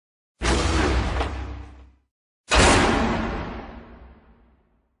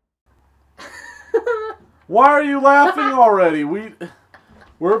Why are you laughing already?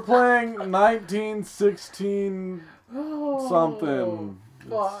 We're playing 1916 something.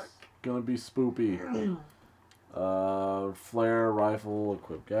 Fuck. It's gonna be spoopy. Flare, rifle,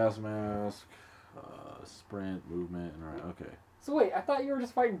 equip gas mask, sprint, movement, and right. Okay. So wait, I thought you were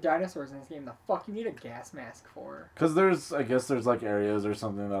just fighting dinosaurs in this game. The fuck you need a gas mask for? Because I guess there's like areas or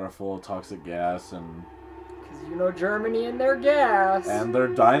something that are full of toxic gas and. Because you know Germany and their gas. And they're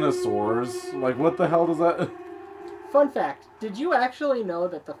dinosaurs. Like, what the hell does that... Fun fact, did you actually know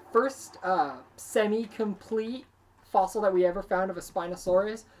that the first semi-complete fossil that we ever found of a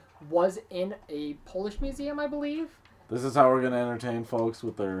Spinosaurus was in a Polish museum, I believe? This is how we're going to entertain folks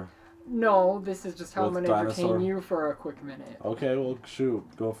with their... No, this is just how I'm going to entertain dinosaur. you for a quick minute. Okay, well, shoot.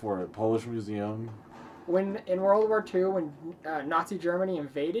 Go for it. Polish museum. When in World War II, when Nazi Germany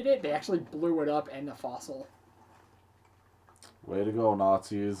invaded it, they actually blew it up and the fossil. Way to go,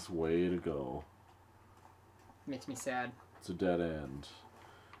 Nazis. Way to go. Makes me sad. It's a dead end.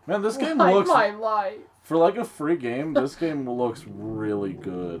 Man, this game My looks... life. For like a free game, this game looks really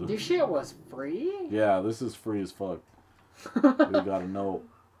good. This shit was free? Yeah, this is free as fuck. We got a note.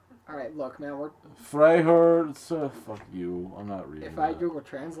 Alright, look, man, we're... Freiherr... fuck you. I'm not reading If that. I Google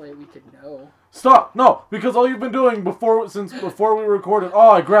Translate, we could know. Stop! No! Because all you've been doing since before we recorded...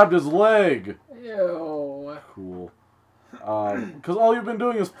 Oh, I grabbed his leg! Ew. Cool. Because all you've been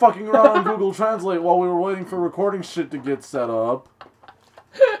doing is fucking around on Google Translate while we were waiting for recording shit to get set up.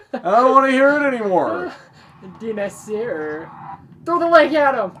 And I don't want to hear it anymore. Dinosaur. Throw the leg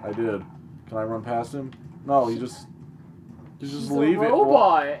at him! I did. Can I run past him? No, you just He's leave a it.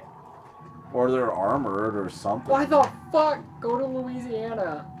 robot. Or they're armored or something. Why the fuck? Go to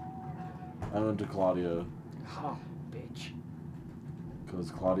Louisiana. I went to Claudia. Oh, bitch.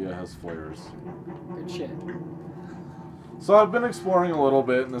 Because Claudia has flares. Good shit. So I've been exploring a little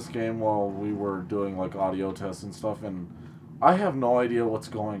bit in this game while we were doing like audio tests and stuff, and I have no idea what's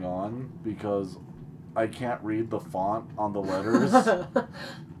going on because I can't read the font on the letters.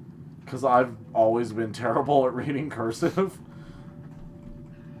 Because I've always been terrible at reading cursive.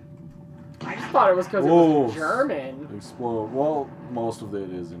 I just thought it was because it was in German. Explode. Well, most of it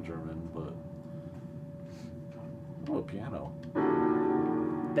is in German, but... Oh, a piano.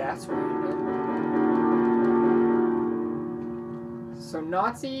 That's random. So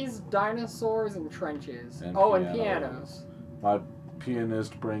Nazis, dinosaurs, and trenches. And and pianos. My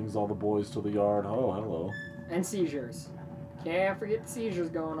pianist brings all the boys to the yard. Oh, hello. And seizures. Can't forget the seizures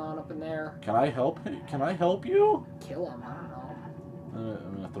going on up in there. Can I help? Can I help you? Kill him, I don't know.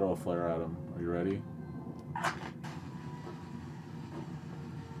 I'm gonna throw a flare at him. Are you ready?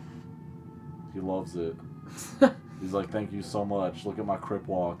 He loves it. He's like, thank you so much. Look at my crip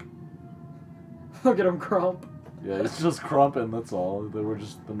walk. Look at him crump. Yeah, it's just crumping, that's all. They were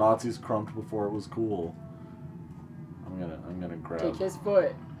just, the Nazis crumped before it was cool. I'm gonna grab... Take his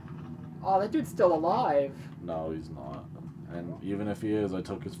foot. Oh, that dude's still alive. No, he's not. And even if he is, I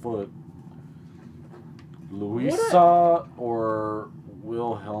took his foot. Louisa or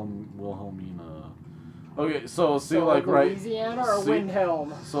Wilhelmina. Okay, so see like right... Louisiana or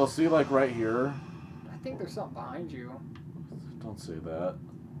Windhelm? So see like right here. I think there's something behind you. Don't say that.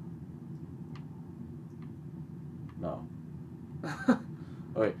 No.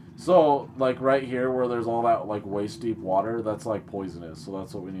 Okay, so like right here where there's all that like waist deep water, that's like poisonous, so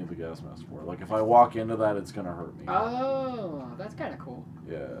that's what we need the gas mask for. Like if I walk into that, it's gonna hurt me. Oh, that's kind of cool.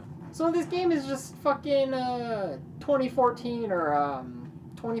 Yeah. So this game is just fucking 2014 or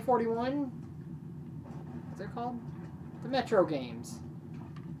 2041? What's it called? The Metro games.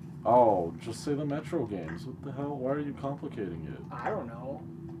 Oh, just say the Metro games. What the hell? Why are you complicating it? I don't know.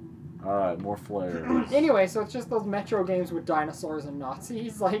 Alright, more flares. Anyway, so it's just those Metro games with dinosaurs and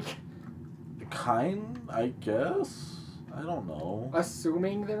Nazis, like... I guess? I don't know.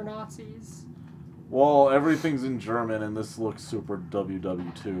 Assuming they're Nazis? Well, everything's in German, and this looks super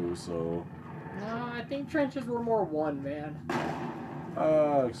WW2, so... No, I think trenches were more one, man.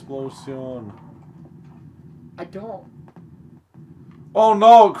 Explosion. I don't... Oh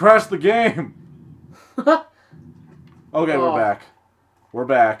no, it crashed the game! Okay, we're back. We're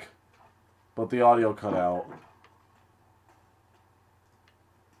back. But the audio cut out.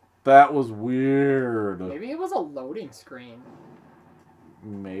 That was weird. Maybe it was a loading screen.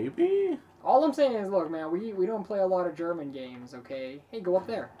 Maybe? All I'm saying is, look, man, we don't play a lot of German games, okay? Hey, go up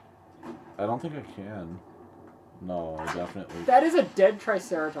there. I don't think I can. No, I definitely... That is a dead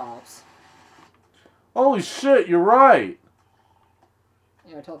Triceratops. Holy shit, you're right!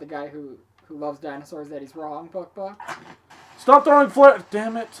 You know, tell the guy who loves dinosaurs that he's wrong, Buck. Stop throwing flares!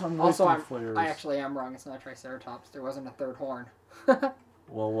 Damn it, I'm wasting Also, flares. I actually am wrong. It's not Triceratops. There wasn't a third horn.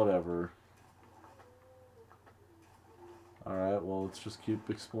 Well, whatever. Alright, well, let's just keep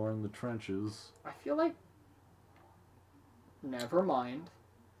exploring the trenches. I feel like... Never mind.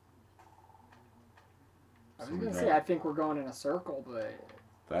 I was gonna say, I think we're going in a circle, but...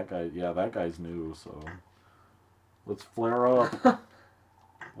 That guy, yeah, that guy's new, so... Let's flare up.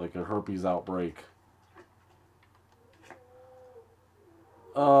 Like a herpes outbreak.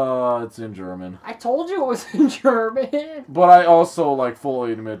 It's in German. I told you it was in German! But I also, like,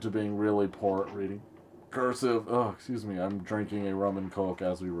 fully admit to being really poor at reading cursive. Oh, excuse me, I'm drinking a rum and coke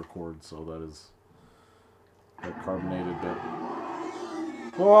as we record, so that is... that carbonated bit.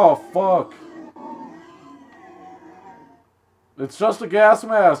 Oh, fuck! It's just a gas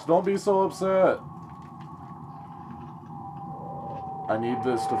mask, don't be so upset. I need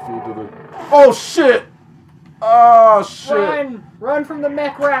this to feed to the... Oh, shit! Oh, shit! Run! Run from the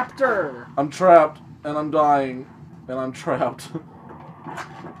mech raptor! I'm trapped, and I'm dying, and I'm trapped.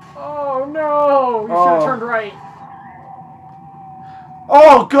 Oh, no! You should have turned right.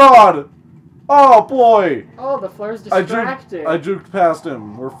 Oh, God! Oh, boy! Oh, the flare's distracted. I juked past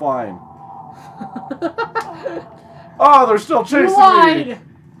him. We're fine. Oh, they're still chasing You lied! me!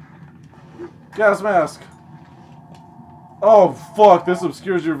 Gas mask. Oh, fuck. This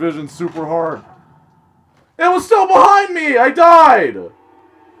obscures your vision super hard. It was still behind me! I died!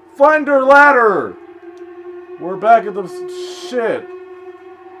 Find her ladder! We're back at the shit.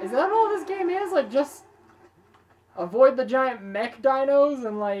 Is that all this game is? Like, just avoid the giant mech dinos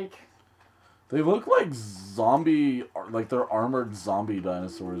and, like... They look like zombie... like they're armored zombie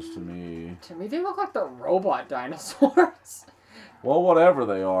dinosaurs to me. To me, they look like the robot dinosaurs. Well, whatever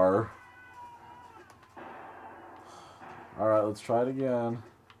they are. Alright, let's try it again.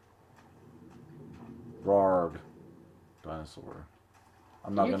 Rarg. Dinosaur.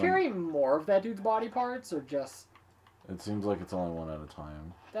 I'm not Can you gonna... carry more of that dude's body parts, or just... It seems like it's only one at a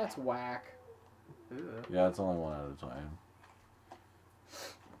time. That's whack. Ugh. Yeah, it's only one at a time.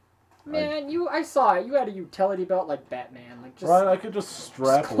 Man, I saw it. You had a utility belt like Batman. Like, just... Right, I could just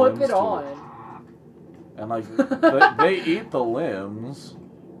strap just clip limbs it to on. it. And, like, they eat the limbs.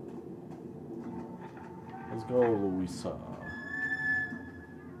 Let's go, Louisa.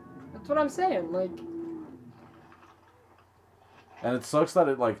 That's what I'm saying, like... And it sucks that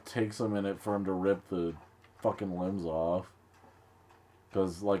it, like, takes a minute for him to rip the fucking limbs off.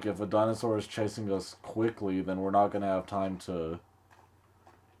 Because, like, if a dinosaur is chasing us quickly, then we're not going to have time to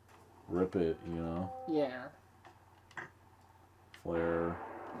rip it, you know? Yeah. Flare.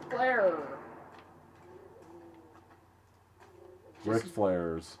 Flare! Rick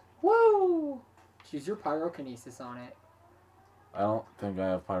flares. Woo! Choose your pyrokinesis on it. I don't think I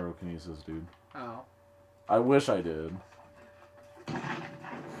have pyrokinesis, dude. Oh. I wish I did.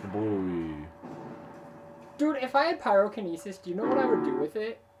 Bluey. Dude, if I had pyrokinesis, do you know what I would do with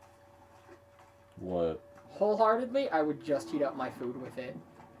it? What? Wholeheartedly, I would just heat up my food with it.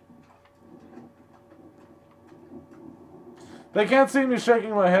 They can't see me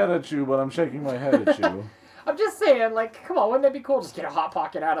shaking my head at you, but I'm shaking my head at you. I'm just saying, like, come on, wouldn't that be cool? Just get a Hot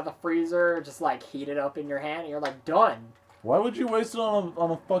Pocket out of the freezer, just, like, heat it up in your hand, and you're, like, done. Why would you waste it on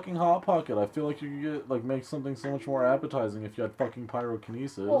a fucking Hot Pocket? I feel like you could get, like, make something so much more appetizing if you had fucking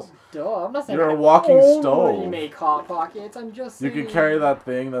pyrokinesis. Well, duh. I'm not saying You're a I walking only stove. make Hot Pockets. I'm just saying... You could carry that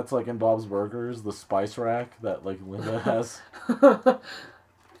thing that's, like, in Bob's Burgers, the spice rack that, like, Linda has. And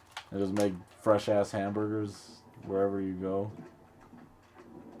just make fresh-ass hamburgers wherever you go.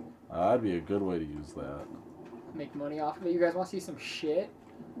 That'd be a good way to use that. Make money off of it. You guys want to see some shit?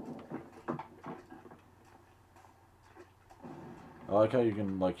 I like how you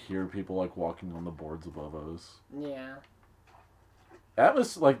can, like, hear people, like, walking on the boards above us. Yeah.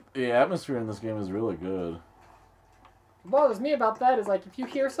 The atmosphere in this game is really good. What bothers me about that is, like, if you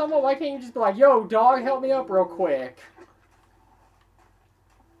hear someone, why can't you just be like, yo, dog, help me up real quick?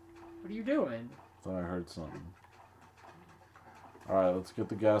 What are you doing? Thought I heard something. Alright, let's get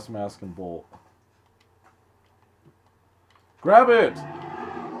the gas mask and bolt. Grab it!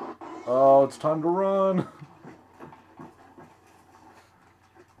 Oh, it's time to run.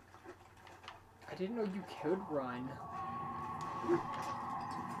 I didn't know you could run.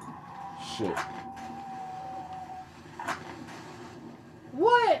 Shit.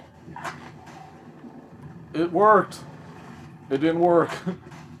 What? It worked. It didn't work.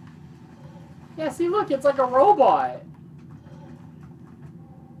 Yeah, see, look, it's like a robot.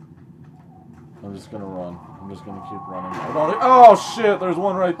 I'm just gonna run. I'm just gonna keep running. Oh shit, there's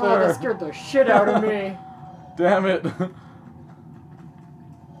one right Oh, there. that scared the shit out of me. Damn it.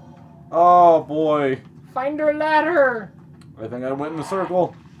 Oh boy. Find her ladder. I think I went in a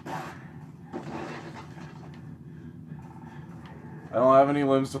circle. I don't have any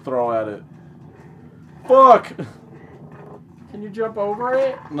limbs to throw at it. Fuck! Can you jump over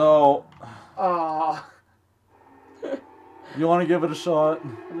it? No. Aw. You want to give it a shot?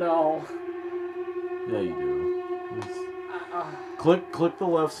 No. Yeah, you do. Uh, Click the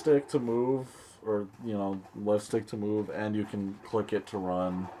left stick to move, or, you know, left stick to move, and you can click it to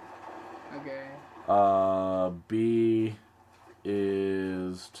run. okay. B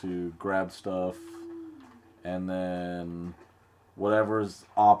is to grab stuff, and then whatever's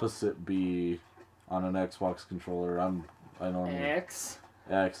opposite B on an Xbox controller. I normally X.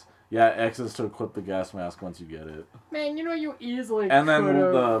 X. Yeah, X is to equip the gas mask once you get it. Man, you know you easily And then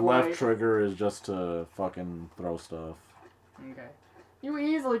could've, the left like... trigger is just to fucking throw stuff. Okay. You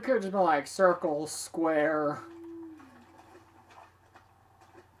easily could just be like circle, square.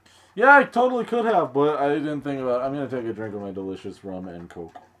 Yeah, I totally could have, but I didn't think about it. I'm going to take a drink of my delicious rum and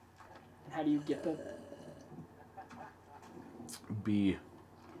Coke. How do you get the... B.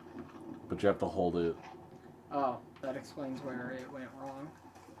 But you have to hold it. Oh, that explains where it went wrong.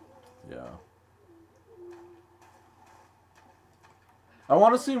 Yeah. I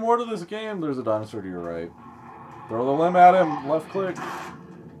want to see more to this game. There's a dinosaur to your right. Throw the limb at him. Left click.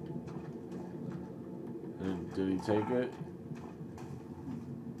 Did he take it?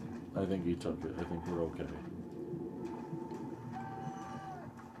 I think he took it. I think we're okay.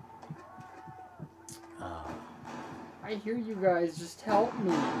 I hear you guys. Just help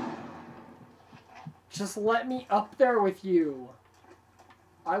me. Just let me up there with you.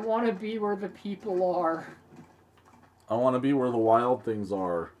 I want to be where the people are. I want to be where the wild things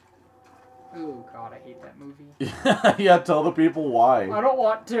are. Oh God, I hate that movie. Yeah, tell the people why. I don't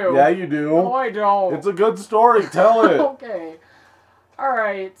want to. Yeah, you do. No, I don't. It's a good story. Tell it. Okay.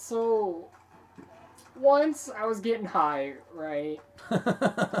 Alright, so... Once I was getting high, right?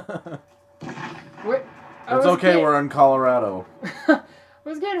 It's okay, we're in Colorado. I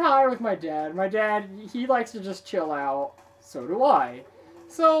was getting high with my dad. My dad, he likes to just chill out. So do I.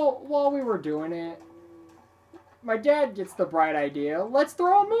 So, while we were doing it, my dad gets the bright idea, let's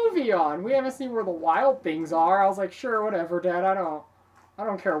throw a movie on. We haven't seen where the wild things are. I was like, sure, whatever, Dad. I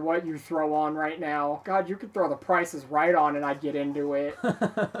don't care what you throw on right now. God, you could throw The Price is Right on and I'd get into it.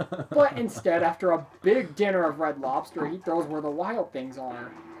 But instead, after a big dinner of Red Lobster, he throws Where the Wild Things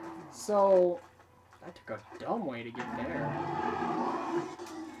Are. So, I took a dumb way to get there.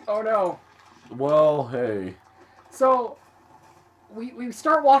 Oh no. Well, hey. So, we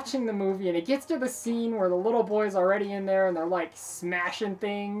start watching the movie and it gets to the scene where the little boy's already in there and they're like smashing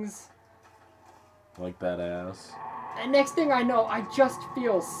things. Like that ass. And next thing I know, I just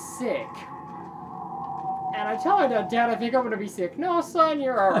feel sick. And I tell my dad, Dad, I think I'm going to be sick. No, son,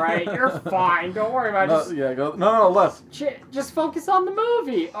 you're alright. You're fine. Don't worry about it. No, yeah, go. No, left. Just focus on the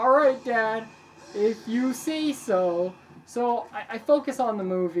movie. Alright, Dad. If you say so. So, I focus on the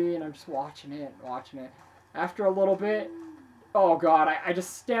movie and I'm just watching it. After a little bit, oh God, I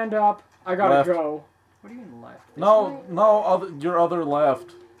just stand up. I gotta left. go. What do you mean left? Your other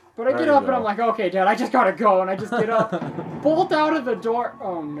left. But I get up and I'm like, okay, Dad, I just gotta go. And I just get up, bolt out of the door.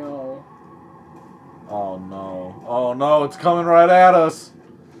 Oh, no. Oh, no. Oh, no, it's coming right at us.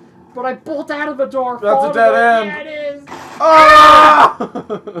 But I bolt out of the door. That's a dead end. Yeah, it is. Ah!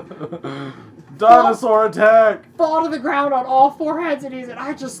 Dinosaur attack. Fall to the ground on all four heads and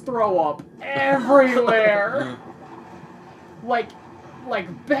I just throw up everywhere. like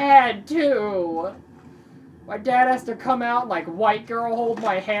bad, too. My dad has to come out and, like, white girl hold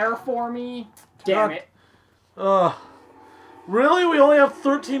my hair for me. Damn it. Really? We only have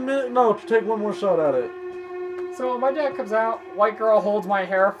 13 minutes? No, take one more shot at it. So my dad comes out, white girl holds my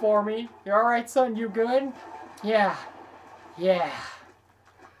hair for me. You alright, son? You good? Yeah.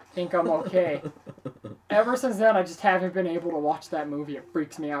 Think I'm okay. Ever since then, I just haven't been able to watch that movie. It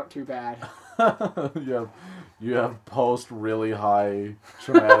freaks me out too bad. You have post really high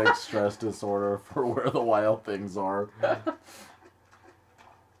traumatic stress disorder for Where the Wild Things Are.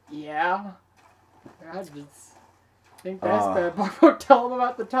 Yeah. I just think that's bad. But tell him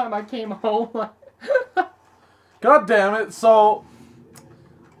about the time I came home. God damn it. So,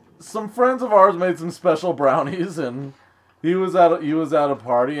 some friends of ours made some special brownies, and he was at a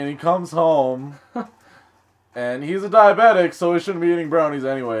party, and he comes home, and he's a diabetic, so he shouldn't be eating brownies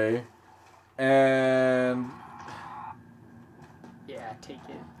anyway. And yeah, take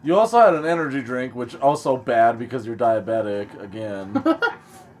it. You also had an energy drink, which also bad because you're diabetic again.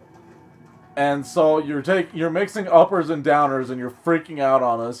 And so you're mixing uppers and downers, and you're freaking out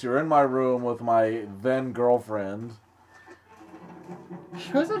on us. You're in my room with my then girlfriend.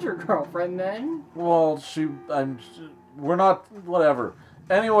 She wasn't your girlfriend then. Well, we're not, whatever.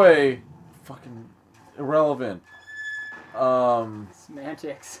 Anyway, fucking irrelevant.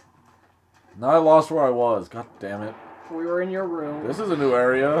 Semantics. Now I lost where I was. God damn it. We were in your room. This is a new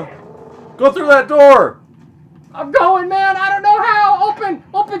area. Go through that door! I'm going, man! I don't know how! Open!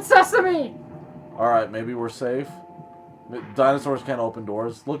 Open sesame! Alright, maybe we're safe. Dinosaurs can't open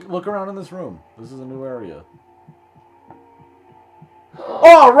doors. Look around in this room. This is a new area.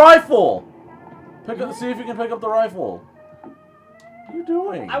 Oh, a rifle! See if you can pick up the rifle. What are you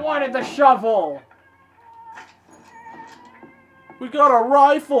doing? I wanted the shovel! We got a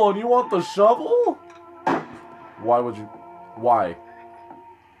rifle and you want the shovel? Why would you... Why?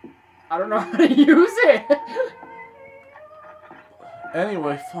 I don't know how to use it!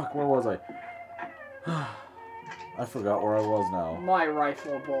 Anyway, fuck, where was I? I forgot where I was now. My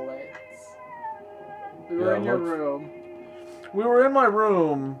rifle bullets. We were in your room. We were in my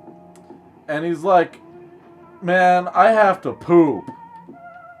room, and he's like, man, I have to poop.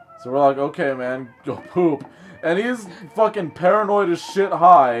 So we're like, okay, man, go poop. And he's fucking paranoid as shit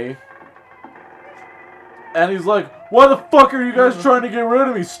high. And he's like, why the fuck are you guys trying to get rid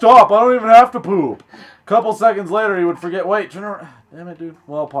of me? Stop, I don't even have to poop. A couple seconds later, he would forget, wait, turn around. Damn it, dude.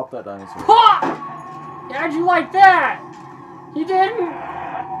 Well, pop that dinosaur. Ha! How'd you like that? He didn't.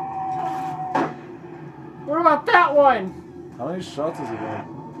 What about that one? How many shots is he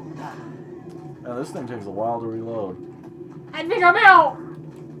getting? Man, this thing takes a while to reload. I think I'm out.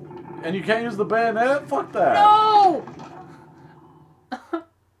 And you can't use the bayonet? Fuck that. No!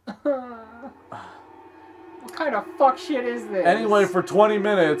 What kind of fuck shit is this? Anyway, for 20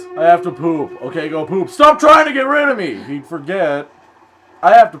 minutes, I have to poop. Okay, go poop. Stop trying to get rid of me! He'd forget.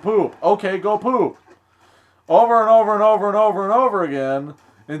 I have to poop. Okay, go poop. Over and over and over and over and over again,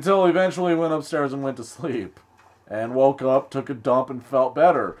 until eventually went upstairs and went to sleep. And woke up, took a dump, and felt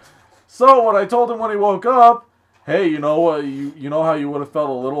better. So, what I told him when he woke up, hey, you know what? You know how you would have felt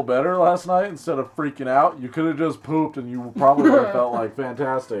a little better last night instead of freaking out? You could have just pooped and you probably would have felt like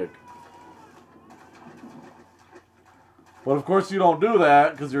fantastic. But of course you don't do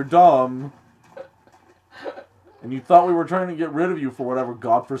that because you're dumb. And you thought we were trying to get rid of you for whatever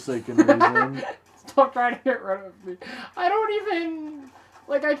godforsaken reason. Stop trying to get rid of me. I don't even...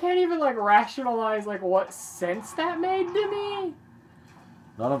 Like, I can't even, like, rationalize, like, what sense that made to me.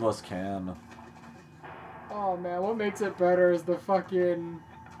 None of us can. Oh, man, what makes it better is the fucking...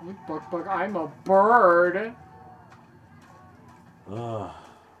 Look, I'm a bird. Ugh.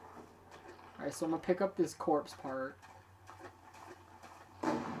 Alright, so I'm gonna pick up this corpse part.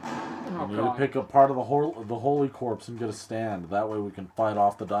 Oh, We need to pick up part of the holy corpse and get a stand. That way we can fight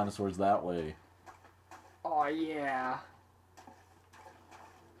off the dinosaurs that way. Oh, yeah.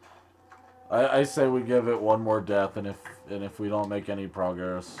 I say we give it one more death, and if we don't make any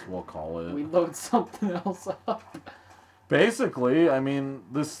progress, we'll call it. We load something else up. Basically, I mean,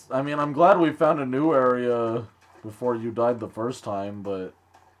 I'm glad we found a new area before you died the first time, but...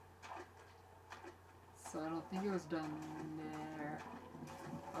 So I don't think it was done there.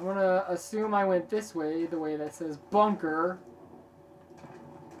 I'm gonna assume I went this way, the way that says bunker.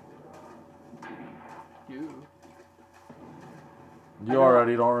 Ew. You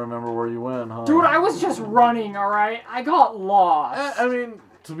already don't remember where you went, huh? Dude, I was just running, alright? I got lost. I mean,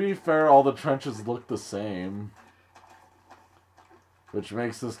 to be fair, all the trenches look the same. Which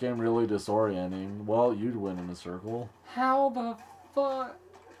makes this game really disorienting. Well, you'd win in a circle. How the fuck?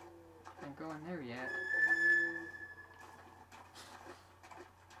 I ain't going there yet.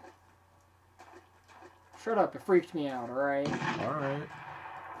 Shut up, it freaked me out, alright? Alright.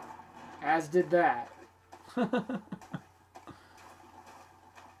 As did that.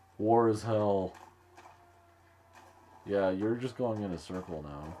 War is hell. Yeah, you're just going in a circle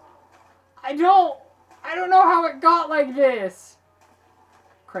now. I don't know how it got like this.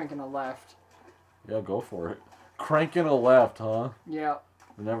 Cranking a left. Yeah, go for it. Cranking a left, huh? Yeah.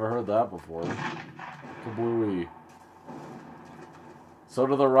 I've never heard that before. WWII. So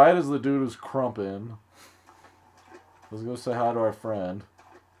to the right is the dude who's crumping. Let's go say hi to our friend.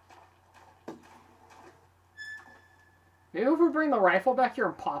 Maybe if we bring the rifle back here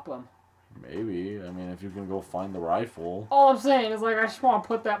and pop him. Maybe. I mean, if you can go find the rifle. All I'm saying is, like, I just want to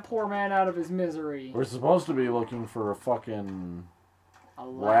put that poor man out of his misery. We're supposed to be looking for a fucking... A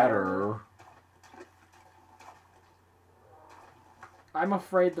ladder. I'm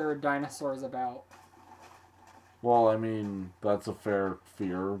afraid there are dinosaurs about. Well, I mean, that's a fair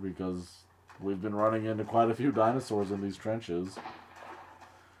fear because we've been running into quite a few dinosaurs in these trenches.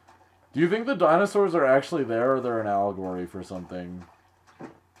 Do you think the dinosaurs are actually there or they're an allegory for something?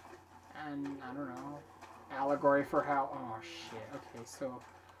 And, I don't know. Allegory for how... Oh, shit. Okay, so...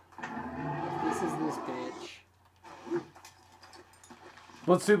 If this is this bitch...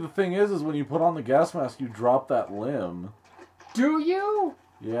 But see, the thing is when you put on the gas mask, you drop that limb. Do you?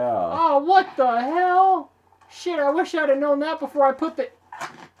 Yeah. Oh, what the hell? Shit, I wish I'd have known that before I put the...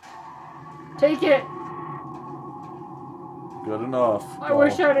 Take it! Good enough. I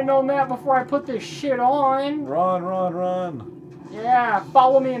wish I'd have known that before I put this shit on. Run, run, run. Yeah,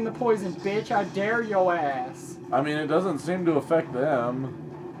 follow me in the poison, bitch. I dare your ass. I mean, it doesn't seem to affect them.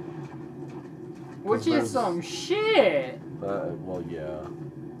 Which is some shit. Well, yeah.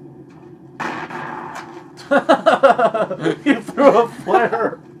 You threw a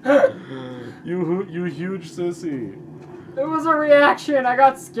flare. You huge sissy. It was a reaction. I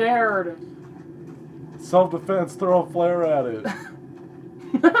got scared. Self-defense. Throw a flare at it.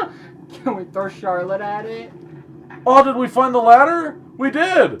 Can we throw Charlotte at it? Oh, did we find the ladder? We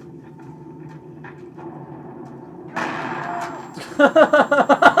did.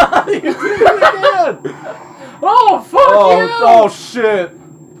 You did it again. Oh, fuck you! Oh, shit.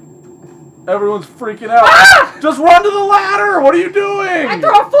 Everyone's freaking out. Ah! Just run to the ladder! What are you doing? I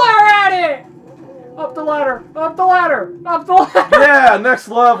throw a flare at it! Up the ladder! Up the ladder! Up the ladder! Yeah, next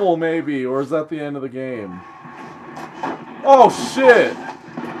level maybe. Or is that the end of the game? Oh, shit.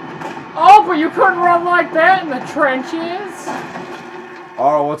 Oh, but you couldn't run like that in the trenches?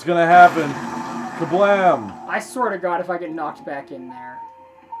 Oh, what's gonna happen? Kablam. I swear to God if I get knocked back in there.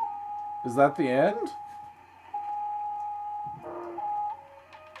 Is that the end?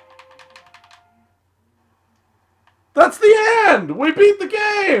 That's the end! We beat the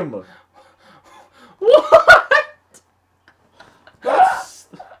game! What? That's...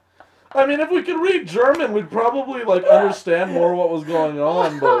 I mean, if we could read German, we'd probably, like, understand more what was going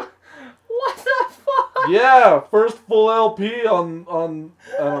on, but... What the fuck? Yeah, first full LP on...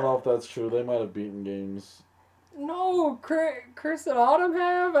 I don't know if that's true. They might have beaten games. No, Chris and Autumn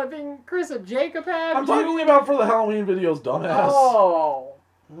have. I think Chris and Jacob have. I'm talking about for the Halloween videos, dumbass. Oh.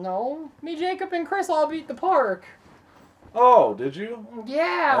 No. Me, Jacob, and Chris all beat the park. Oh, did you?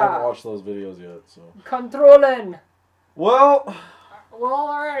 Yeah. I haven't watched those videos yet, so... Controlling. Well,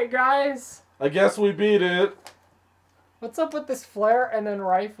 alright, guys. I guess we beat it. What's up with this flare and then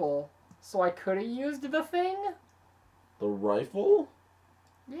rifle? So I could have used the thing? The rifle?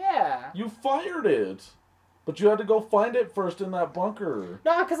 Yeah. You fired it. But you had to go find it first in that bunker.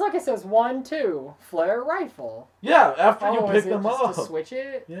 No, because like it says 1, 2, flare, rifle. Yeah, after you pick is it them just up. to switch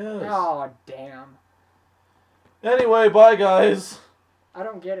it? Yes. Oh, damn. Anyway, bye guys. I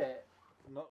don't get it. No.